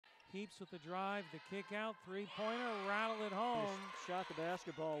Heaps with the drive, the kick out, three-pointer, rattle it home. Shot the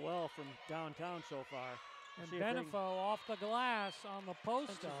basketball well from downtown so far. And Benefo off the glass on the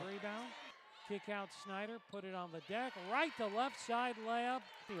post rebound. Kick out Snyder, put it on the deck, right to left side layup.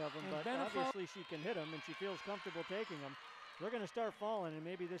 Of them, but Benefo, obviously she can hit them and she feels comfortable taking them. They're going to start falling, and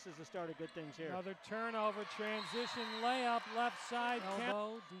maybe this is the start of good things here. Another turnover, transition layup, left side.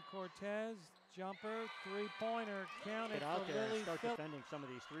 Elbow, DeCortez, jumper, three-pointer, counted Get out for there Lily. and start defending some of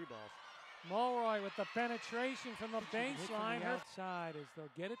these three balls. Mulroy with the penetration from the baseline. Outside as they'll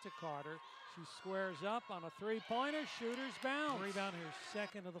get it to Carter. She squares up on a three-pointer, shooter's bounce. Rebound her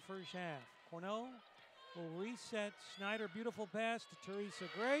second of the first half. Cornell will reset. Snyder, beautiful pass to Teresa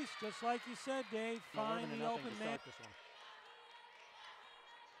Grace. Just like you said, Dave, find the open man.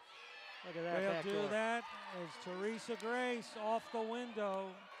 Look at that. They'll do that as Teresa Grace off the window.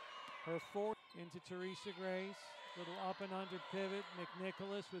 Her fourth into Teresa Grace. Little up and under pivot.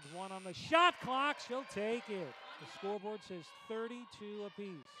 McNicholas with one on the shot clock. She'll take it. The scoreboard says 32 apiece.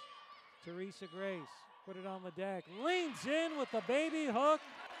 Teresa Grace put it on the deck. Leans in with the baby hook.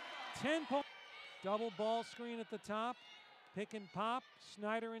 10 points. Double ball screen at the top. Pick and pop.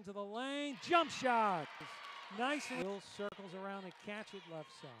 Snyder into the lane. Jump shot. Nicely. Will circles around and catch it left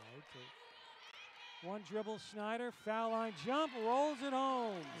side. One dribble, Snyder, foul line jump, rolls it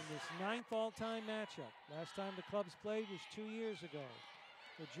home in this 9th all-time matchup. Last time the Cubs played was 2 years ago.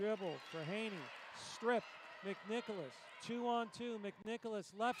 The dribble for Haney, strip, McNicholas, 2-on-2, McNicholas,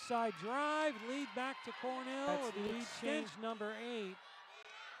 left side drive, lead back to Cornell. That's the lead change number 8.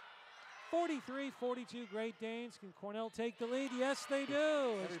 43-42 Great Danes. Can Cornell take the lead? Yes, they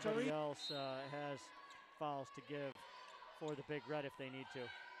do. Everybody else has fouls to give for the Big Red if they need to.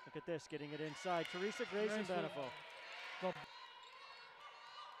 Look at this, getting it inside. Teresa Grace and Benefo.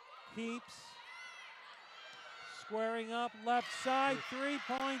 Heaps. Squaring up, left side,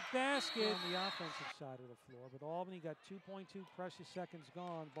 three-point basket. On the offensive side of the floor, but Albany got 2.2 precious seconds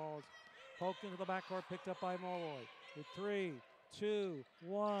gone. Ball is poked into the backcourt, picked up by Mulroy. With 3, 2,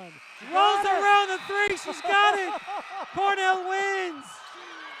 1. Rolls around the three, she's got it! Cornell wins!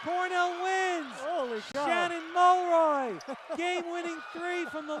 Cornell wins! Holy cow. Shannon Mulroy, game-winning three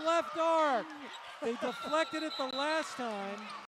from the left arc. They deflected it the last time.